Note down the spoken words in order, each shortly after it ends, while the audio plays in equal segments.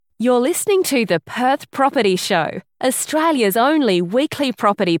You're listening to the Perth Property Show, Australia's only weekly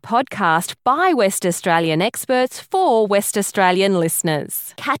property podcast by West Australian experts for West Australian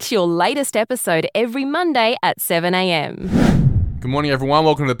listeners. Catch your latest episode every Monday at 7 a.m. Good morning, everyone.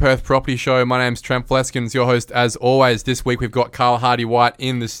 Welcome to the Perth Property Show. My name's Trent Fleskins, your host as always. This week we've got Karl Harty-White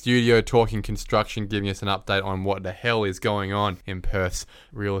in the studio talking construction, giving us an update on what the hell is going on in Perth's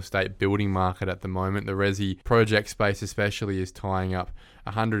real estate building market at the moment. The resi project space especially is tying up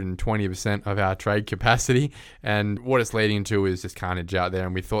 120% of our trade capacity, and what it's leading to is just carnage out there,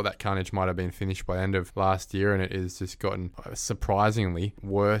 and we thought that carnage might have been finished by the end of last year, and it has just gotten surprisingly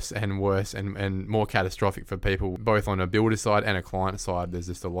worse and worse and more catastrophic for people both on a builder side and a client side. There's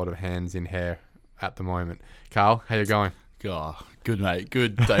just a lot of hands in hair at the moment. Carl, how you going? Oh, good, mate.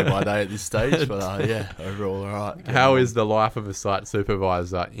 Good day by day at this stage, but yeah, overall, all right. How is the life of a site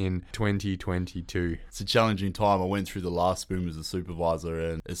supervisor in 2022? It's a challenging time. I went through the last boom as a supervisor,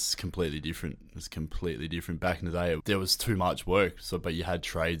 and it's completely different. It's completely different. Back in the day, there was too much work, but you had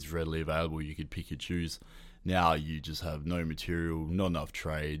trades readily available. You could pick and choose. Now you just have no material, not enough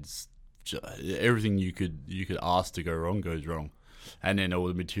trades. Everything you could ask to go wrong goes wrong, and then all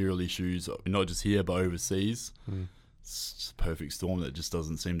the material issues, not just here but overseas. It's just a perfect storm that just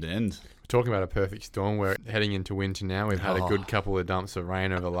doesn't seem to end. Talking about a perfect storm, we're heading into winter now. We've had a good couple of dumps of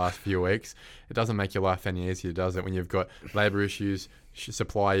rain over the last few weeks. It doesn't make your life any easier, does it, when you've got labour issues,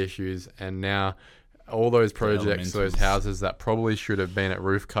 supply issues, and now all those projects, those houses that probably should have been at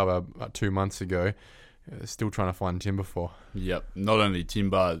roof cover 2 months ago, still trying to find timber for. Yep. Not only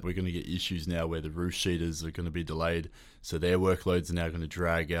timber, we're going to get issues now where the roof sheeters are going to be delayed, so their workloads are now going to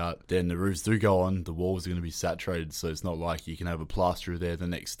drag out. Then the roofs do go on, the walls are going to be saturated, so it's not like you can have a plasterer there the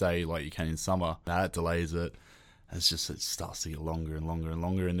next day like you can in summer. That delays it. It starts to get longer and longer and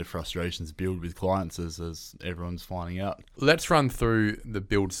longer, and the frustrations build with clients as everyone's finding out. Let's run through the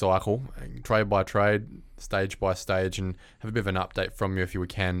build cycle, trade by trade, stage by stage, and have a bit of an update from you if you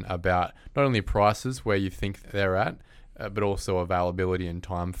can about not only prices, where you think they're at, but also availability and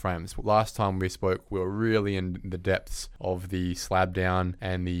time frames. Last time we spoke, we were really in the depths of the slab down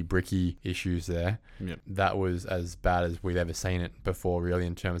and the bricky issues there. Yep. That was as bad as we've ever seen it before, really,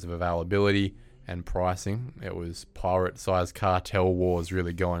 in terms of availability and pricing. It was pirate-sized cartel wars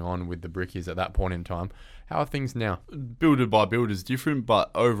really going on with the brickies at that point in time. How are things now? Builder by builder is different,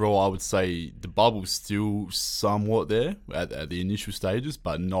 but overall I would say the bubble's still somewhat there at the initial stages,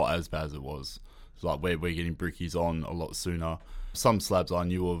 but not as bad as it was. It's like we're getting brickies on a lot sooner. Some slabs I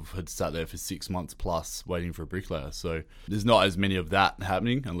knew of had sat there for 6 months plus waiting for a bricklayer. So there's not as many of that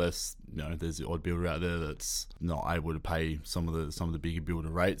happening, unless there's the odd builder out there that's not able to pay some of the bigger builder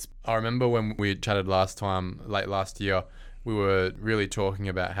rates. I remember when we chatted last time, late last year, we were really talking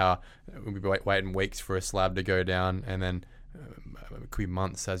about how we'd be waiting weeks for a slab to go down, and then it could be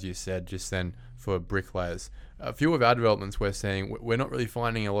months, as you said, just then for bricklayers. A few of our developments we're seeing, we're not really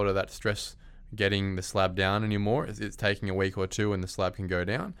finding a lot of that stress getting the slab down anymore. It's taking a week or two and the slab can go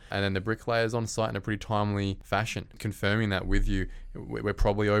down, and then the bricklayers on site in a pretty timely fashion. Confirming that with you, we're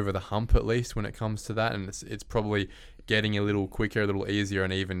probably over the hump at least when it comes to that, and it's probably getting a little quicker, a little easier,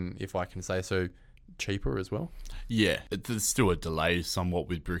 and even, if I can say so, cheaper as well. Yeah, there's still a delay somewhat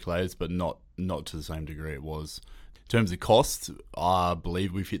with bricklayers, but not to the same degree it was. In terms of cost, I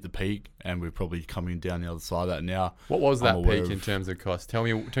believe we've hit the peak, and we're probably coming down the other side of that now. What was that peak in terms of cost? Tell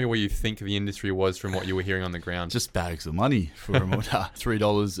me what you think the industry was from what you were hearing on the ground. Just bags of money for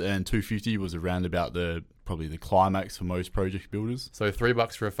 $3 and $2.50 was around about probably the climax for most project builders. So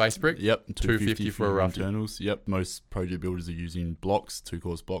 $3 for a face brick. Yep. $2.50 for a rough internals. Yep. Most project builders are using blocks,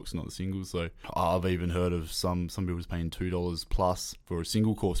 2-course blocks, not the singles. So I've even heard of some builders paying $2 plus for a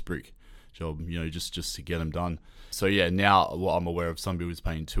single course brick job, just to get them done. So yeah, now what I'm aware of, some builders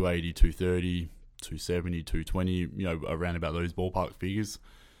paying $280, $230, $270, $220, around about those ballpark figures.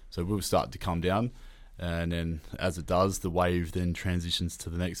 So we'll start to come down, and then as it does, the wave then transitions to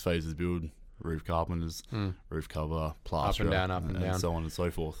the next phase of the build. Roof carpenters, roof cover, plasterer, up and down, so on and so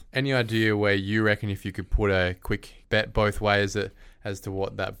forth. Any idea where you reckon, if you could put a quick bet both ways, as to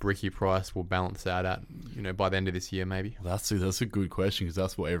what that bricky price will balance out at, by the end of this year, maybe? That's a good question, because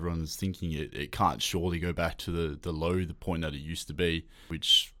that's what everyone's thinking. It can't surely go back to the point that it used to be,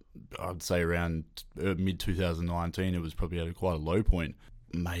 which I'd say around mid 2019, it was probably at quite a low point,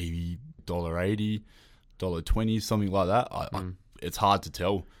 maybe $1.80, $1.20, something like that. It's hard to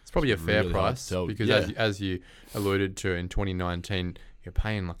tell. It's probably a fair really price, because as you alluded to, in 2019, you're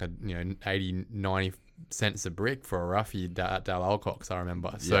paying like 80, 90 cents a brick for a roughie at Dale Alcox, I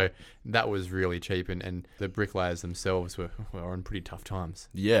remember. So that was really cheap, and the bricklayers themselves were on pretty tough times.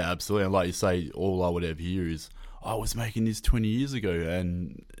 Yeah, absolutely. And like you say, all I would ever hear is, I was making this 20 years ago,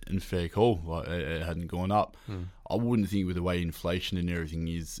 and fair call, like it hadn't gone up. I wouldn't think with the way inflation and everything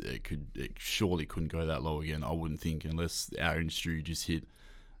is, it surely couldn't go that low again. I wouldn't think, unless our industry just hit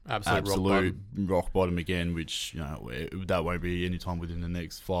absolute rock bottom again, which that won't be anytime within the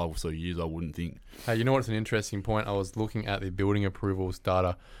next 5 or so years, I wouldn't think. Hey, you know what's an interesting point? I was looking at the building approvals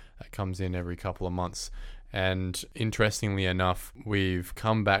data that comes in every couple of months, and interestingly enough, we've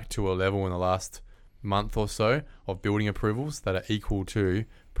come back to a level in the last month or so of building approvals that are equal to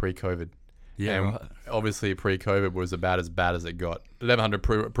pre-COVID. Yeah, and right. Obviously pre-COVID was about as bad as it got.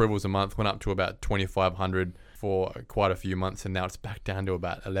 1,100 approvals a month went up to about 2,500 for quite a few months, and now it's back down to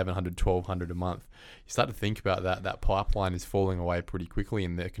about 1,100, 1,200 a month. You start to think about that pipeline is falling away pretty quickly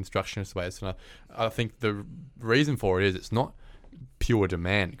in the construction space, and I think the reason for it is it's not pure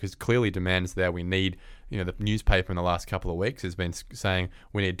demand, because clearly demand is there. We need, the newspaper in the last couple of weeks has been saying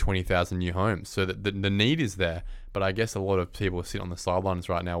we need 20,000 new homes, so that the need is there. But I guess a lot of people sit on the sidelines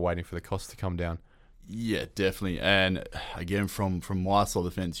right now waiting for the costs to come down. Yeah, definitely. And again, from my side of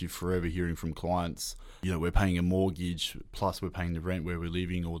the fence, you're forever hearing from clients, we're paying a mortgage, plus we're paying the rent where we're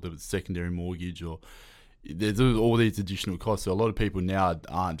living, or the secondary mortgage, or there's all these additional costs. So a lot of people now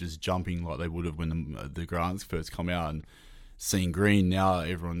aren't just jumping like they would have when the grants first come out and seeing green. Now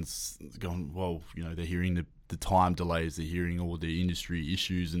everyone's going, well, they're hearing the time delays, they're hearing all the industry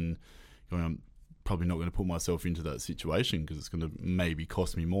issues, and going, I'm probably not going to put myself into that situation because it's going to maybe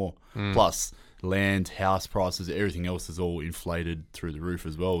cost me more. Plus land, house prices, everything else is all inflated through the roof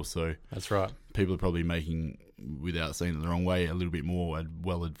as well. So that's right. People are probably making, without saying it the wrong way, a little bit more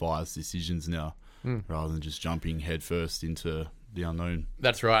well-advised decisions now, rather than just jumping headfirst into the unknown.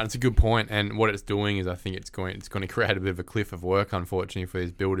 That's right, and it's a good point. And what it's doing is, I think it's going to create a bit of a cliff of work, unfortunately, for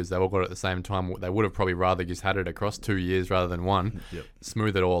these builders. They all got it at the same time. They would have probably rather just had it across 2 years rather than one. Yep.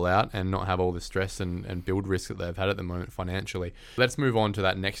 Smooth it all out and not have all the stress and build risk that they've had at the moment financially. Let's move on to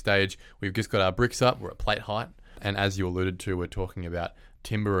that next stage. We've just got our bricks up. We're at plate height. And as you alluded to, we're talking about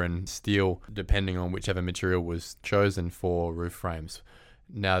timber and steel, depending on whichever material was chosen for roof frames.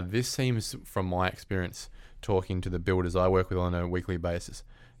 Now, this seems, from my experience, talking to the builders I work with on a weekly basis,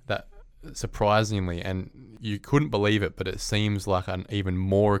 that surprisingly, and you couldn't believe it, but it seems like an even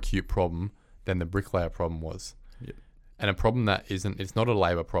more acute problem than the bricklayer problem was. Yep. And a problem that it's not a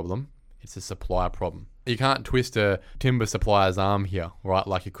labour problem, it's a supply problem. You can't twist a timber supplier's arm here, right?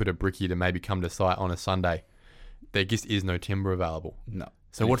 Like you could a brickie to maybe come to site on a Sunday. There just is no timber available. No.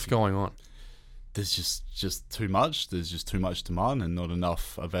 So what's going on? There's just too much. There's just too much demand and not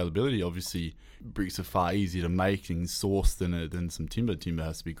enough availability. Obviously, bricks are far easier to make and source than some timber. Timber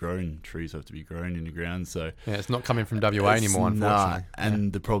has to be grown. Trees have to be grown in the ground. So yeah, it's not coming from WA anymore, unfortunately.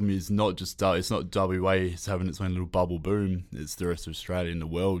 And the problem is it's not WA. It's having its own little bubble boom. It's the rest of Australia and the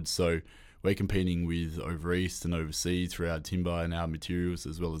world. So we're competing with over east and overseas for our timber and our materials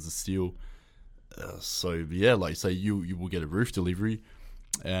as well as the steel. So yeah, like say you will get a roof delivery,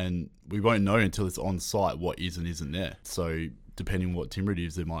 and we won't know until it's on site what is and isn't there. So depending on what timber it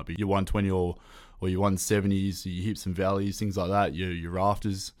is, there might be your 120 or your 170s, your hips and valleys, things like that, your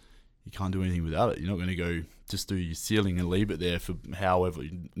rafters. You can't do anything without it. You're not going to go just do your ceiling and leave it there for however,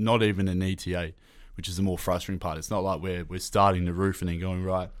 not even an ETA, which is the more frustrating part. It's not like we're starting the roof and then going,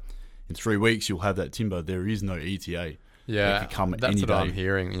 right, in 3 weeks you'll have that timber. There is no ETA. Yeah, that's what day. I'm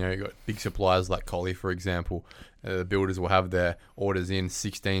hearing. You've got big suppliers like Collie, for example. The builders will have their orders in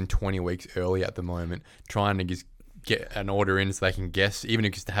 16, 20 weeks early at the moment, trying to just get an order in so they can guess, even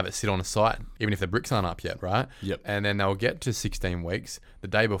if just to have it sit on a site, even if the bricks aren't up yet, right? Yep. And then they'll get to 16 weeks. The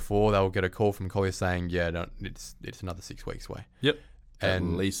day before, they'll get a call from Collie saying, it's another 6 weeks away. Yep.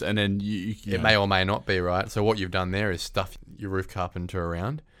 And at least, and then it may or may not be, right? So what you've done there is stuff your roof carpenter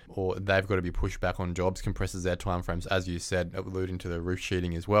around, or they've got to be pushed back on jobs, compresses their timeframes, as you said, alluding to the roof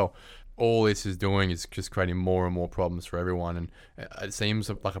sheeting as well. All this is doing is just creating more and more problems for everyone, and it seems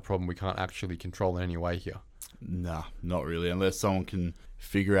like a problem we can't actually control in any way here. Nah, not really, unless someone can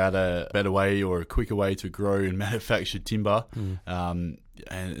figure out a better way or a quicker way to grow and manufacture timber. And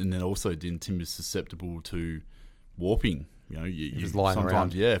then also timber is susceptible to warping. You lying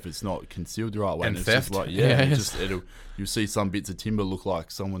sometimes around. if it's not concealed the right way, and it's theft. just like you'll see some bits of timber look like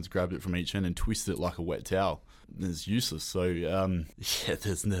someone's grabbed it from each end and twisted it like a wet towel. It's useless. So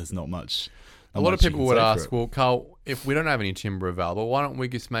there's not much. A lot of people would ask, well, Carl, if we don't have any timber available, why don't we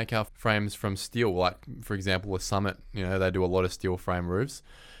just make our frames from steel? Like, for example, a Summit, they do a lot of steel frame roofs.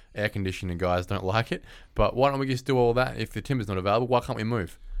 Air conditioning guys don't like it, but why don't we just do all that? If the timber's not available, why can't we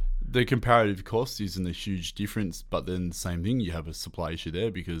move? The comparative cost isn't a huge difference, but then the same thing, you have a supply issue there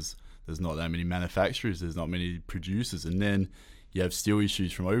because there's not that many manufacturers, there's not many producers, and then you have steel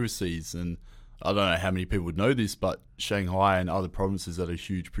issues from overseas. And I don't know how many people would know this, but Shanghai and other provinces that are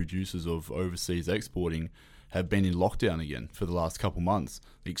huge producers of overseas exporting have been in lockdown again for the last couple months,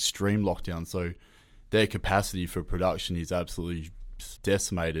 extreme lockdown. So their capacity for production is absolutely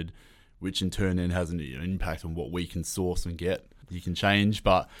decimated, which in turn then has an impact on what we can source and get. You can change,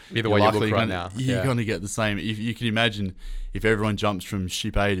 but either way you look right now, you're going to get the same. If you can imagine, if everyone jumps from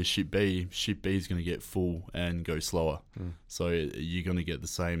ship A to ship B is going to get full and go slower. So you're going to get the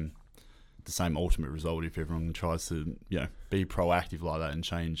same ultimate result if everyone tries to be proactive like that and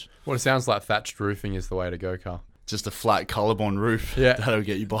change. Well, it sounds like thatched roofing is the way to go, Carl. Just a flat Colorbond roof, that'll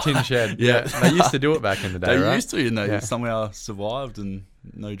get you by. Tin shed, They used to do it back in the day, They right? used to, and they somehow survived and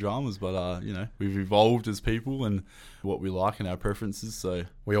no dramas. But, we've evolved as people and what we like and our preferences. So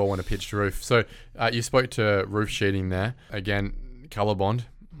we all want a pitched roof. So you spoke to roof sheeting there. Again, Colorbond,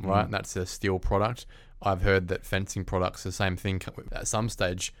 right? That's a steel product. I've heard that fencing products are the same thing. At some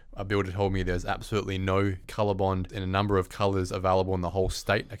stage, a builder told me there's absolutely no Colorbond in a number of colours available in the whole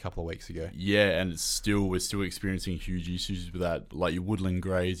state a couple of weeks ago. Yeah, and we're still experiencing huge issues with that, like your woodland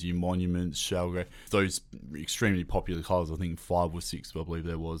greys, your monuments, shell grey, those extremely popular colours. I think 5 or 6, I believe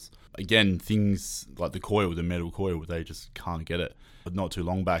there was. Again, things like the metal coil, they just can't get it. But not too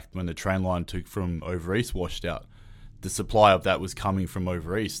long back, when the train line from over east washed out, the supply of that was coming from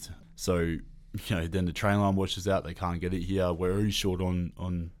over east. So then the train line washes out, they can't get it here. We're already short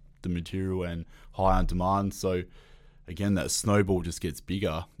on the material and high on demand. So again, that snowball just gets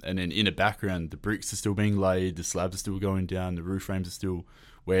bigger. And then in the background, the bricks are still being laid, the slabs are still going down, the roof frames are still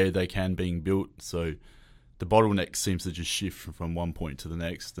where they can being built. So the bottleneck seems to just shift from one point to the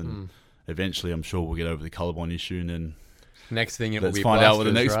next. And eventually, I'm sure we'll get over the Colorbond issue, and then next thing it will be let's find out what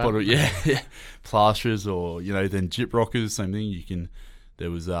the next right? bottle. Plasterers, or then gyp rockers, same thing. There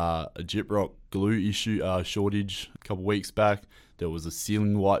was a gyprock glue issue shortage a couple of weeks back. There was a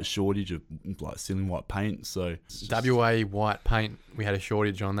ceiling white shortage of ceiling white paint. So WA white paint, we had a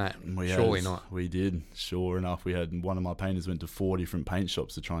shortage on that. Surely not. We did. Sure enough, we had one of my painters went to 4 different paint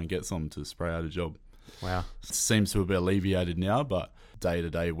shops to try and get some to spray out a job. Wow. It seems to have been alleviated now, but day to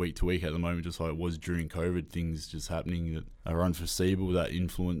day, week to week at the moment, just like it was during COVID, things just happening that are unforeseeable that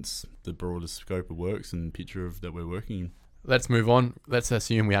influence the broader scope of works and picture of that we're working in. Let's move on. Let's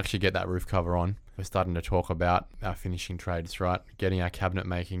assume we actually get that roof cover on. We're starting to talk about our finishing trades, right? Getting our cabinet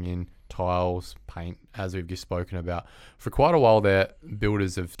making in, tiles, paint, as we've just spoken about. For quite a while there,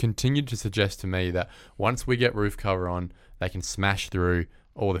 builders have continued to suggest to me that once we get roof cover on, they can smash through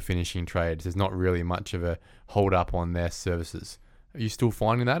all the finishing trades. There's not really much of a hold up on their services. Are you still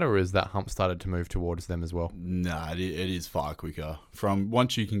finding that, or has that hump started to move towards them as well? Nah, it is far quicker. From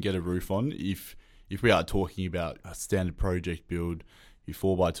once you can get a roof on, if we are talking about a standard project build, your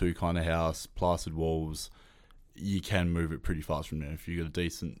 4x2 kind of house, plastered walls, you can move it pretty fast from there. If you've got a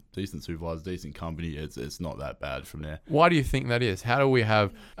decent supervisor, decent company, it's not that bad from there. Why do you think that is? How do we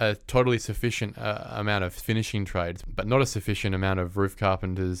have a totally sufficient amount of finishing trades, but not a sufficient amount of roof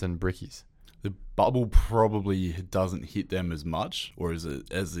carpenters and brickies? The bubble probably doesn't hit them as much or as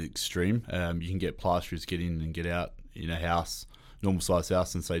extreme. You can get plasterers get in and get out in a house, normal size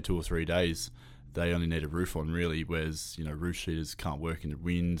house, in say 2 or 3 days. They only need a roof on, really, whereas roof sheeters can't work in the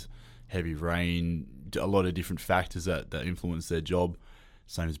wind, heavy rain, a lot of different factors that influence their job.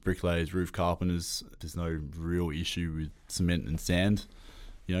 Same as bricklayers, roof carpenters. There's no real issue with cement and sand.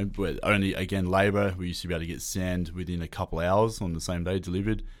 But only, again, labour. We used to be able to get sand within a couple hours on the same day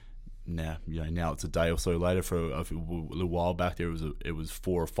delivered. Now it's a day or so later. For a little while back there, it was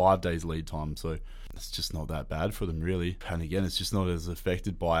 4 or 5 days lead time. So it's just not that bad for them, really. And again, it's just not as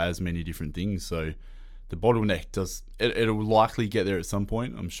affected by as many different things. So the bottleneck it'll likely get there at some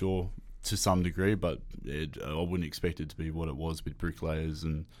point, I'm sure, to some degree. But I wouldn't expect it to be what it was with bricklayers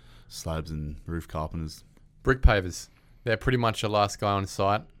and slabs and roof carpenters. Brick pavers, they're pretty much the last guy on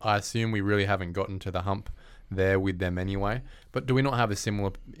site. I assume we really haven't gotten to the hump there with them anyway. But do we not have a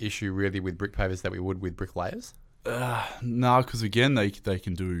similar issue really with brick pavers that we would with bricklayers? No, because again, they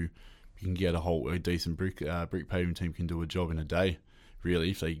can do. You can get a decent brick paving team can do a job in a day, really,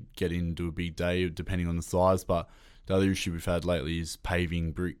 if they get in and do a big day, depending on the size. But the other issue we've had lately is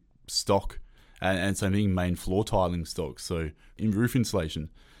paving brick stock, and same thing, main floor tiling stock. So in roof insulation,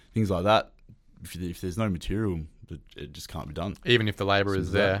 things like that, if there's no material, it just can't be done. Even if the labour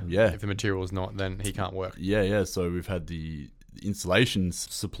is there, yeah. If the material is not, then he can't work. Yeah. So we've had the insulation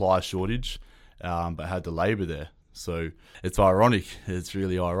supply shortage, but had the labour there. So it's ironic. It's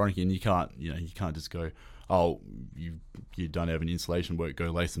really ironic, and you can't just go, oh, you don't have an insulation work, go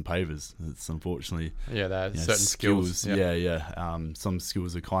lay some pavers. It's unfortunately there's certain skills. Some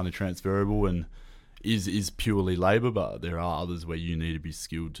skills are kind of transferable and is purely labour, but there are others where you need to be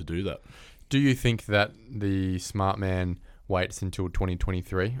skilled to do that. Do you think that the smart man waits until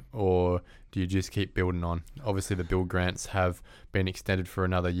 2023, or do you just keep building on? Obviously, the build grants have been extended for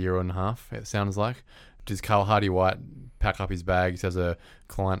another year and a half, it sounds like. Does Karl Harty-White pack up his bags as a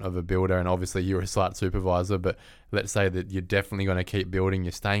client of a builder? And obviously, you're a site supervisor, but let's say that you're definitely going to keep building.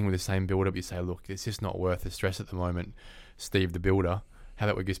 You're staying with the same builder, but you say, look, it's just not worth the stress at the moment, Steve, the builder. How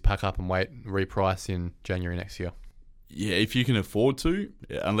about we just pack up and wait, reprice in January next year? Yeah, if you can afford to,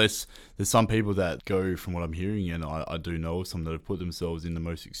 unless there's some people that go, from what I'm hearing, and I do know of some that have put themselves in the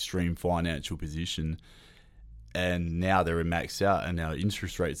most extreme financial position, and now they're maxed out, and now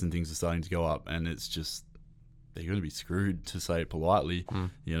interest rates and things are starting to go up, and it's just, they're going to be screwed, to say it politely.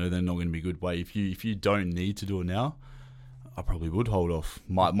 You know, they're not going to be a good way. If you don't need to do it now, I probably would hold off.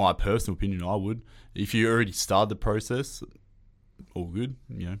 My personal opinion, I would. If you already started the process, all good,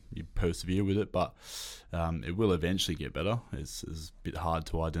 you know, you persevere with it, but it will eventually get better. It's a bit hard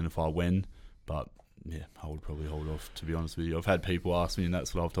to identify when, but yeah, I would probably hold off, to be honest with you. I've had people ask me, and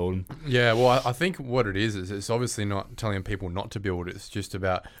that's what I've told them. Yeah, well, I think what it is it's obviously not telling people not to build. It's just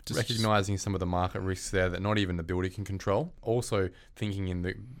about recognising some of the market risks there that not even the builder can control. Also thinking in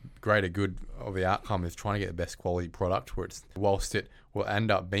the greater good of the outcome is trying to get the best quality product where it's, whilst it will end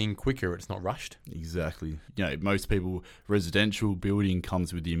up being quicker, it's not rushed. Exactly. You know, most people, residential building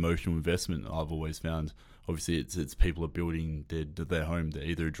comes with the emotional investment, I've always found. Obviously, it's people are building their home, they're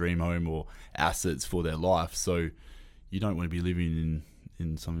either a dream home or assets for their life. So you don't want to be living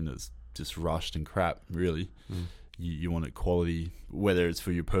in something that's just rushed and crap, really. You want it quality, whether it's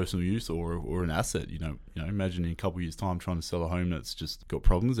for your personal use or an asset. You know, imagine in a couple of years' time trying to sell a home that's just got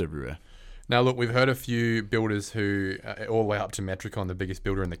problems everywhere. Now, look, we've heard a few builders who, all the way up to Metricon, the biggest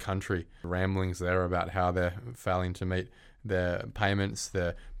builder in the country, ramblings there about how they're failing to meet their payments.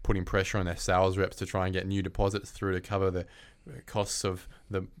 They're putting pressure on their sales reps to try and get new deposits through to cover the costs of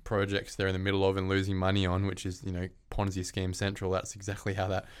the projects they're in the middle of and losing money on, which is, you know, Ponzi scheme central. That's exactly how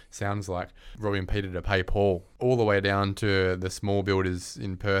that sounds like. Robbie and Peter to pay Paul, all the way down to the small builders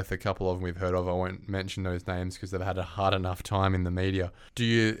in Perth. A couple of them we've heard of. I won't mention those names because they've had a hard enough time in the media. Do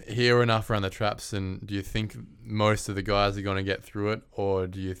you hear enough around the traps, and do you think most of the guys are going to get through it, or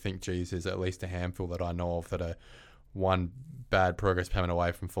do you think, geez, there's at least a handful that I know of that are one bad progress payment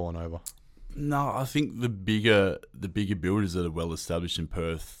away from falling over? No, I think the bigger builders that are well established in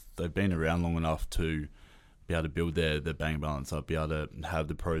Perth, they've been around long enough to be able to build their bank balance up, be able to have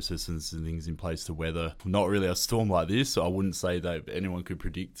the processes and things in place to weather not really a storm like this. So I wouldn't say that anyone could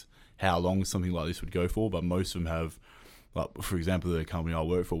predict how long something like this would go for, but most of them have, like, for example, the company I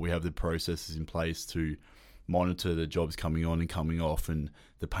work for, we have the processes in place to monitor the jobs coming on and coming off and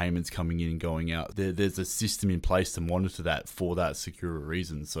the payments coming in and going out. There's a system in place to monitor that for that secure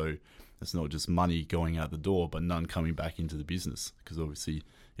reason. So it's not just money going out the door, but none coming back into the business, because obviously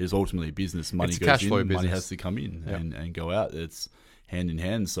it's ultimately a business. Money goes in, money has to come in and go out. It's hand in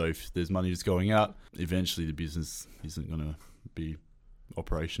hand. So if there's money that's going out, eventually the business isn't going to be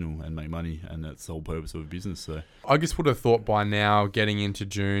operational and make money, and that's the whole purpose of a business. So I just would have thought by now, getting into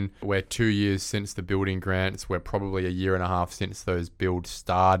June, we're 2 years since the building grants, we're probably a year and a half since those builds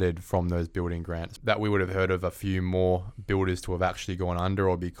started from those building grants, that we would have heard of a few more builders to have actually gone under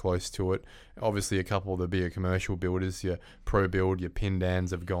or be close to it. Obviously, a couple of the bigger commercial builders, your ProBuild, your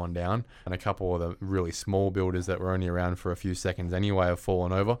Pindans, have gone down, and a couple of the really small builders that were only around for a few seconds anyway have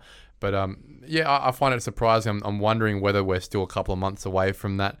fallen over. But I find it surprising. I'm wondering whether we're still a couple of months away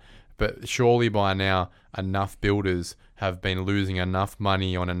from that. But surely by now, enough builders have been losing enough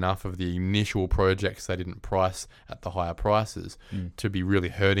money on enough of the initial projects they didn't price at the higher prices to be really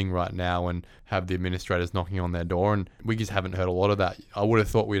hurting right now and have the administrators knocking on their door. And we just haven't heard a lot of that. I would have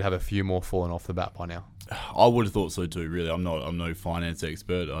thought we'd have a few more falling off the bat by now. I would have thought so too, really. I'm no finance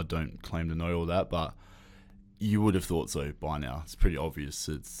expert. I don't claim to know all that, but you would have thought so by now. It's pretty obvious.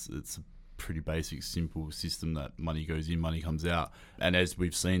 It's a pretty basic, simple system that money goes in, money comes out. And as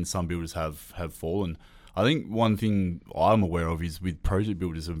we've seen, some builders have fallen. I think one thing I'm aware of is with project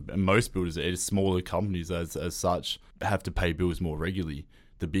builders, and most builders, smaller companies as such, have to pay bills more regularly.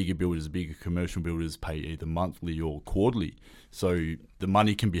 The bigger builders, bigger commercial builders pay either monthly or quarterly. So the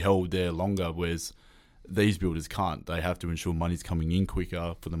money can be held there longer, whereas these builders can't. They have to ensure money's coming in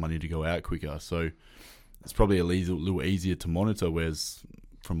quicker for the money to go out quicker. So it's probably a little easier to monitor, whereas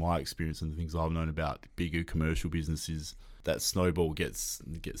from my experience and the things I've known about bigger commercial businesses, that snowball gets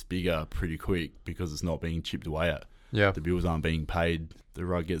bigger pretty quick because it's not being chipped away at. Yeah. The bills aren't being paid, the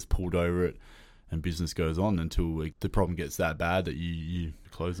rug gets pulled over it, and business goes on until the problem gets that bad that you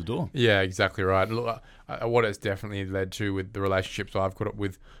close the door. Yeah, exactly right. Look, what it's definitely led to with the relationships I've got up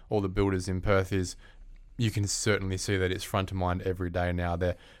with all the builders in Perth is, you can certainly see that it's front of mind every day now.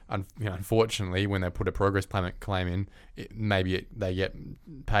 They're, unfortunately, when they put a progress claim in, they get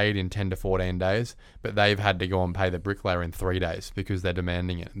paid in 10 to 14 days, but they've had to go and pay the bricklayer in 3 days because they're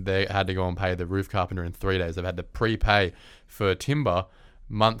demanding it. They had to go and pay the roof carpenter in 3 days. They've had to prepay for timber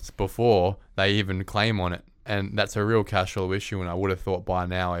months before they even claim on it. And that's a real cash flow issue, and I would have thought by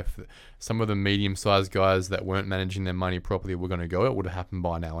now if some of the medium-sized guys that weren't managing their money properly were going to go, it would have happened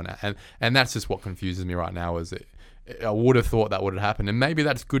by now. And that's just what confuses me right now is I would have thought that would have happened. And maybe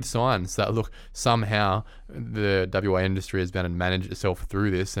that's good signs that, look, somehow the WA industry has been able to manage itself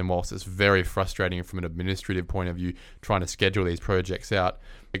through this, and whilst it's very frustrating from an administrative point of view trying to schedule these projects out,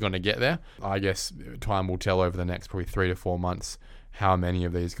 they're going to get there. I guess time will tell over the next probably 3 to 4 months how many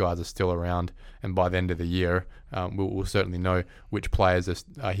of these guys are still around, and by the end of the year we'll certainly know which players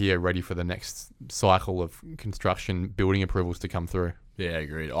are here ready for the next cycle of construction building approvals to come through. Yeah,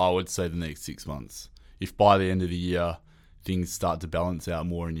 agreed. I would say the next 6 months. If by the end of the year things start to balance out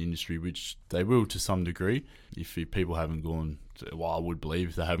more in the industry, which they will to some degree, if people haven't gone, well, I would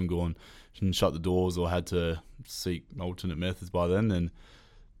believe if they haven't gone and shut the doors or had to seek alternate methods by then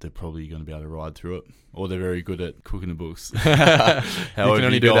they're probably going to be able to ride through it. Or they're very good at cooking the books. You can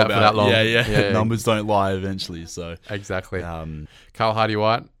only do that for that long. Yeah. Numbers don't lie eventually. So exactly. Karl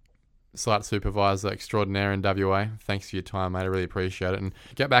Harty-White, site supervisor extraordinaire in WA. Thanks for your time, mate. I really appreciate it. And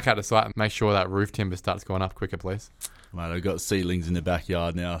get back out to site and make sure that roof timber starts going up quicker, please. Mate, I've got seedlings in the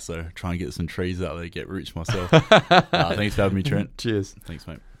backyard now, so try and get some trees out there, get roots myself. Thanks for having me, Trent. Cheers. Thanks,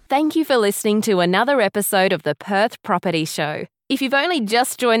 mate. Thank you for listening to another episode of the Perth Property Show. If you've only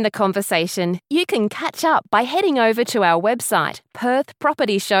just joined the conversation, you can catch up by heading over to our website,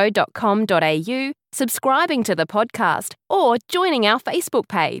 perthpropertyshow.com.au, subscribing to the podcast, or joining our Facebook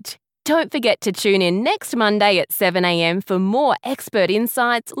page. Don't forget to tune in next Monday at 7 a.m. for more expert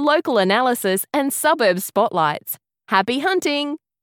insights, local analysis, and suburb spotlights. Happy hunting!